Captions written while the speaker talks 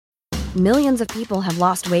Millions of people have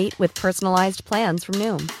lost weight with personalized plans from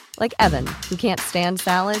Noom. Like Evan, who can't stand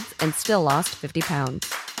salads and still lost 50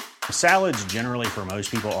 pounds. Salads generally for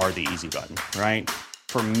most people are the easy button, right?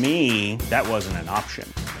 For me, that wasn't an option.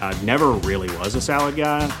 I never really was a salad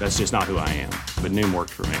guy. That's just not who I am. But Noom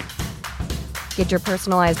worked for me. Get your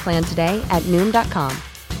personalized plan today at Noom.com.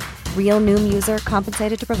 Real Noom user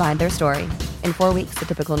compensated to provide their story. In 4 weeks, the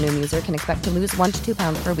typical Noom user can expect to lose 1 to 2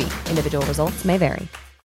 pounds per week. Individual results may vary.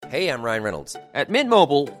 Hey, I'm Ryan Reynolds. At Mint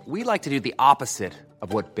Mobile, we like to do the opposite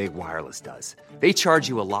of what Big Wireless does. They charge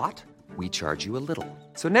you a lot, we charge you a little.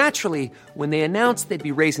 So naturally, when they announced they'd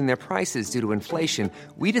be raising their prices due to inflation,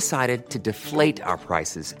 we decided to deflate our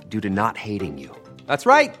prices due to not hating you. That's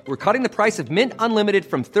right. We're cutting the price of Mint Unlimited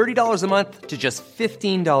from $30 a month to just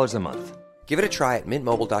 $15 a month. Give it a try at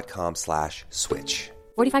mintmobile.com/switch.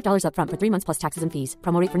 $45 up front for 3 months plus taxes and fees.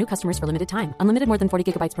 Promo rate for new customers for limited time. Unlimited more than 40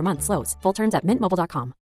 gigabytes per month. Slows full terms at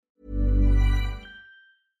mintmobile.com.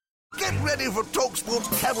 Get ready for TalkSport's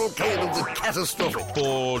cavalcade of the catastrophic.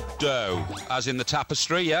 Bordeaux, as in the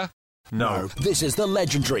tapestry, yeah? No. This is the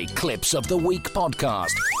legendary Clips of the Week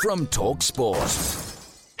podcast from TalkSport.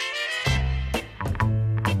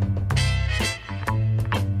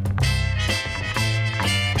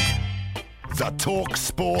 The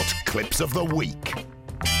TalkSport Clips of the Week.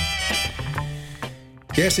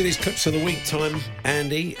 Yes, it is Clips of the Week time,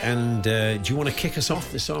 Andy, and do you want to kick us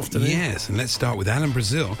off this afternoon? Yes, and let's start with Alan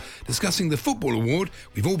Brazil discussing the football award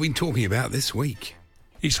we've all been talking about this week.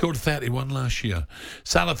 He scored 31 last year.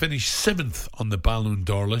 Salah finished 7th on the Ballon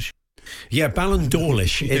d'Or list. Yeah, Ballon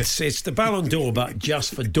d'Orish. It's the Ballon d'Or, but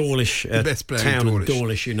just for Dawlish Town and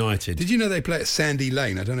Dawlish United. Did you know they play at Sandy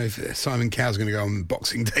Lane? I don't know if Simon Cowell's going to go on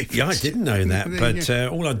Boxing Day. Yeah, I didn't know that, but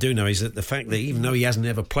all I do know is that the fact that even though he hasn't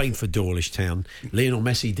ever played for Dawlish Town, Lionel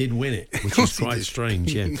Messi did win it, which is quite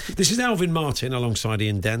strange. Yeah, this is Alvin Martin alongside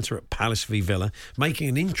Ian Danter at Palace v Villa, making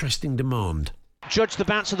an interesting demand. Judge the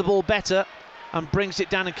bounce of the ball better and brings it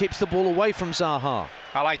down and keeps the ball away from Zaha.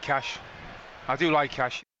 I like Cash. I do like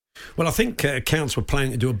Cash. Well, I think accounts were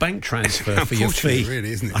planning to do a bank transfer for your fee.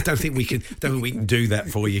 Really, isn't it? I don't think we can do that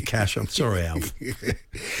for you, Cash. I'm sorry, Alf.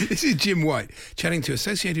 This is Jim White chatting to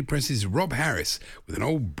Associated Press's Rob Harris with an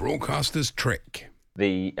old broadcaster's trick.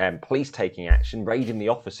 The police taking action, raiding the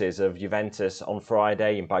offices of Juventus on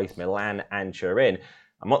Friday in both Milan and Turin.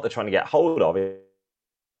 And what they're trying to get hold of is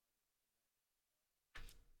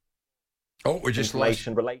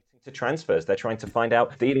information relating to transfers. They're trying to find out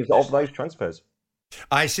the dealings of those transfers.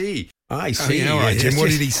 I see. Oh, yeah, all right, Jim. What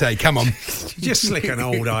did he say? Come on. Just slick an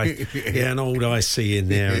old IC in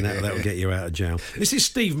there, and that'll get you out of jail. This is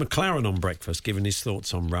Steve McLaren on Breakfast, giving his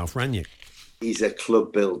thoughts on Ralph Rangnick. He's a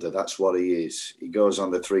club builder. That's what he is. He goes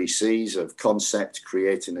on the 3 C's of concept,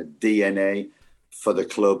 creating a DNA for the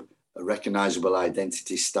club, a recognisable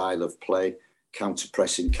identity, style of play,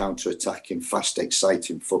 counter-pressing, counter-attacking, fast,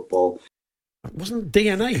 exciting football. Wasn't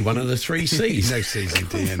DNA one of the 3 C's? No C's in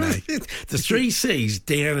DNA. The 3 C's,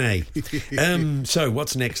 DNA. So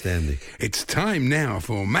what's next, Andy? It's time now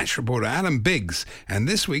for match reporter Alan Biggs and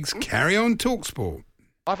this week's Carry On TalkSport.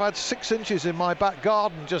 I've had 6 inches in my back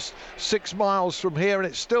garden just 6 miles from here, and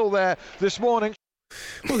it's still there this morning.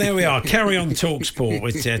 Well, there we are. Carry On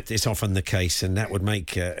TalkSport. It's often the case, and that would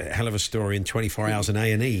make a hell of a story in 24 hours in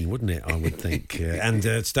A&E, wouldn't it, I would think.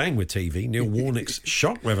 And staying with TV, Neil Warnock's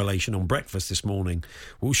shock revelation on Breakfast this morning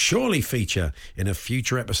will surely feature in a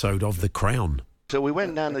future episode of The Crown. So we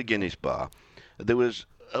went down to the Guinness bar. There was,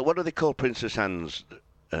 what do they call Princess Anne's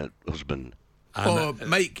husband? No.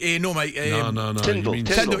 Tyndall.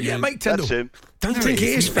 Yeah, Mike Tyndall. That's him. Don't think it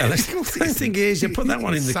is, fellas. Don't think it is. You put that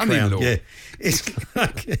one in the Crown. Yeah, it's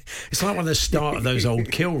like one of the start of those old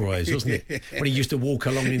Kilroys, wasn't it? When he used to walk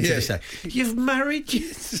along into the set. You've married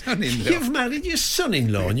your son-in-law. You've married your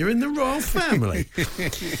son-in-law, and you're in the royal family.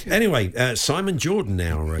 Anyway, Simon Jordan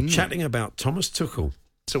now chatting about Thomas Tuchel.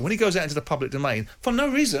 So when he goes out into the public domain for no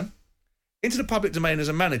reason, into the public domain as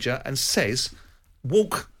a manager and says,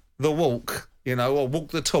 "Walk the walk." You know, or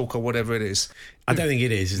walk the talk, or whatever it is. I don't think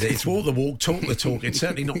it is it? It's walk the walk, talk the talk. It's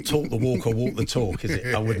certainly not talk the walk or walk the talk, is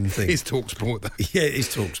it? I wouldn't think. It's TalkSport, though. Yeah, it is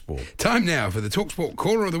TalkSport. Time now for the TalkSport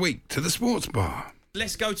Caller of the Week to the Sports Bar.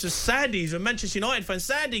 Let's go to Sandy's, a Manchester United fan.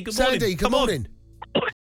 Sandy, good morning. Sandy, good morning.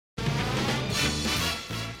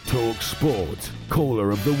 TalkSport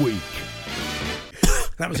Caller of the Week.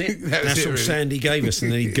 That was it. That's all Sandy gave us,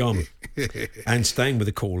 and then he'd gone. And staying with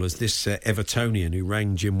the callers, this Evertonian who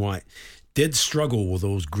rang Jim White did struggle with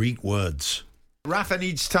those Greek words. Rafa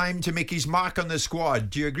needs time to make his mark on the squad.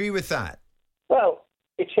 Do you agree with that? Well,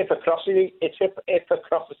 it's hypocrisy. It's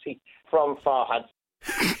hypocrisy from Farhad.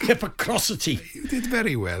 Hypocrisy. You did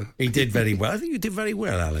very well. He did very well. I think you did very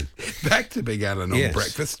well, Alan. Back to Big Alan on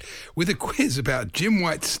breakfast with a quiz about Jim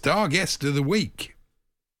White's star guest of the week.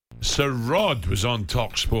 Sir Rod was on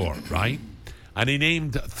TalkSport, right? And he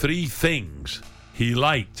named 3 things he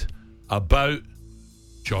liked about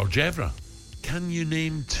George Evra. Can you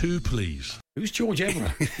name 2, please? Who's George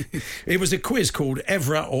Evra? It was a quiz called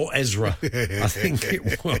Evra or Ezra. I think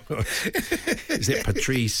it was. Is it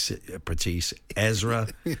Patrice, Ezra?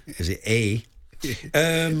 Is it A?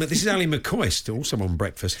 This is Ali McCoist, also on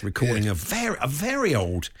breakfast, recording a very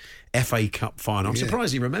old FA Cup final. I'm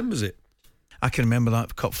surprised he remembers it. I can remember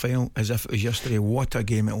that cup final as if it was yesterday. What a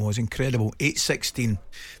game it was. Incredible. 8-16.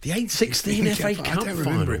 The 8-16 FA Cup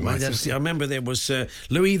final. I remember there was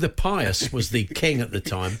Louis the Pious was the king at the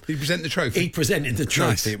time. Did he present the trophy? He presented the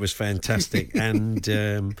trophy. Nice. It was fantastic. And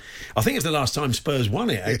I think it was the last time Spurs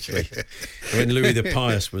won it, actually, when Louis the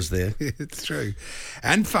Pious was there. It's true.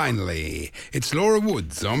 And finally, it's Laura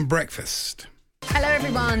Woods on breakfast. Hello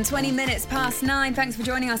everyone, 20 minutes past 9. Thanks for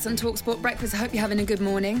joining us on TalkSport Breakfast. I hope you're having a good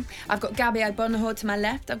morning. I've got Gabby Agbonahor to my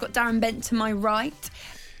left. I've got Darren Bent to my right.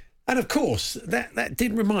 And of course, that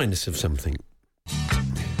did remind us of something.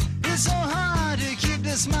 It's so hard to keep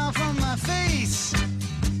the smile from my face.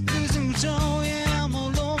 Losing control, yeah, I'm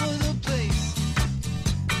all over the place.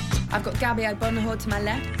 I've got Gabby Agbonahor to my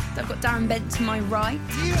left. I've got Darren Bent to my right.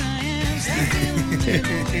 Here I am,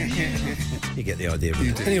 You get the idea.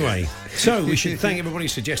 Anyway, so we should thank everybody who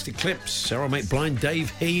suggested clips. Our old mate Blind Dave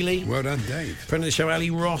Healy. Well done, Dave. Friend of the show,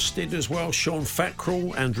 Ali Ross did as well. Sean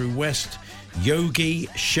Fatkrell, Andrew West, Yogi,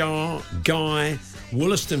 Shah, Guy,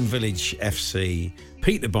 Wollaston Village FC,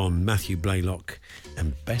 Peter Bond, Matthew Blaylock,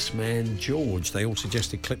 and Best Man George. They all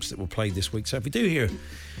suggested clips that were played this week. So if we do hear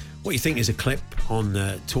what you think is a clip on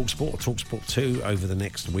TalkSport or TalkSport 2 over the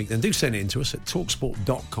next week, then do send it in to us at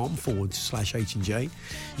talksport.com/H&J.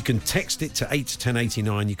 You can text it to 8 to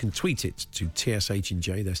 1089. You can tweet it to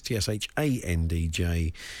TSH&J. That's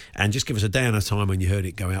TSHANDJ. And just give us a day and a time when you heard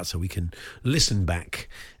it go out so we can listen back.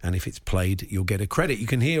 And if it's played, you'll get a credit. You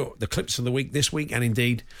can hear the clips of the week this week, and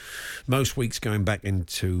indeed most weeks going back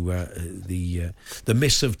into the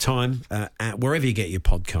miss of time at wherever you get your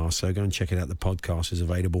podcast. So go and check it out. The podcast is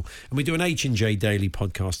available. And we do an H&J daily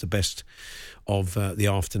podcast, the best of the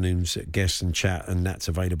afternoon's guests and chat, and that's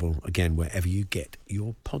available, again, wherever you get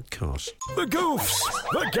your podcasts. The goofs,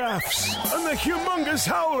 the gaffs, and the humongous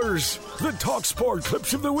howlers. The TalkSport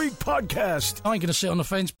Clips of the Week podcast. I ain't going to sit on the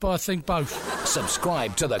fence, but I think both.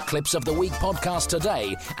 Subscribe to the Clips of the Week podcast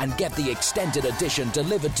today and get the extended edition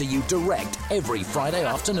delivered to you direct every Friday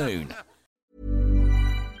afternoon.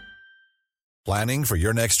 Planning for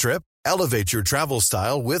your next trip? Elevate your travel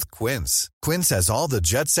style with Quince. Quince has all the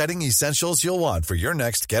jet-setting essentials you'll want for your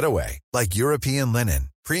next getaway, like European linen,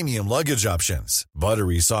 premium luggage options,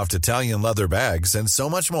 buttery soft Italian leather bags, and so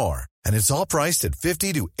much more. And it's all priced at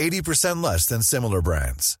 50 to 80% less than similar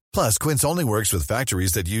brands. Plus, Quince only works with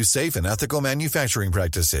factories that use safe and ethical manufacturing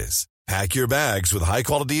practices. Pack your bags with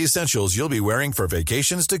high-quality essentials you'll be wearing for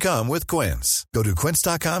vacations to come with Quince. Go to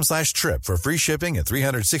quince.com/trip for free shipping and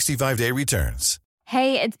 365-day returns.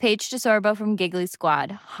 Hey, it's Paige DeSorbo from Giggly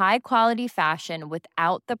Squad. High quality fashion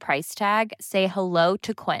without the price tag. Say hello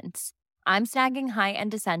to Quince. I'm snagging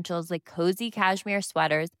high-end essentials like cozy cashmere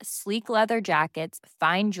sweaters, sleek leather jackets,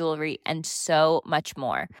 fine jewelry, and so much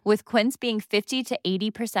more. With Quince being 50 to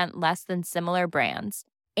 80% less than similar brands.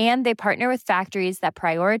 And they partner with factories that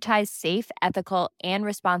prioritize safe, ethical, and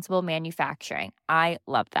responsible manufacturing. I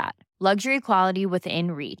love that. Luxury quality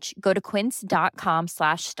within reach. Go to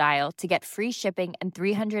quince.com/style to get free shipping and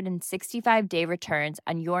 365-day returns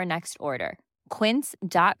on your next order.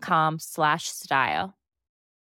 Quince.com/style.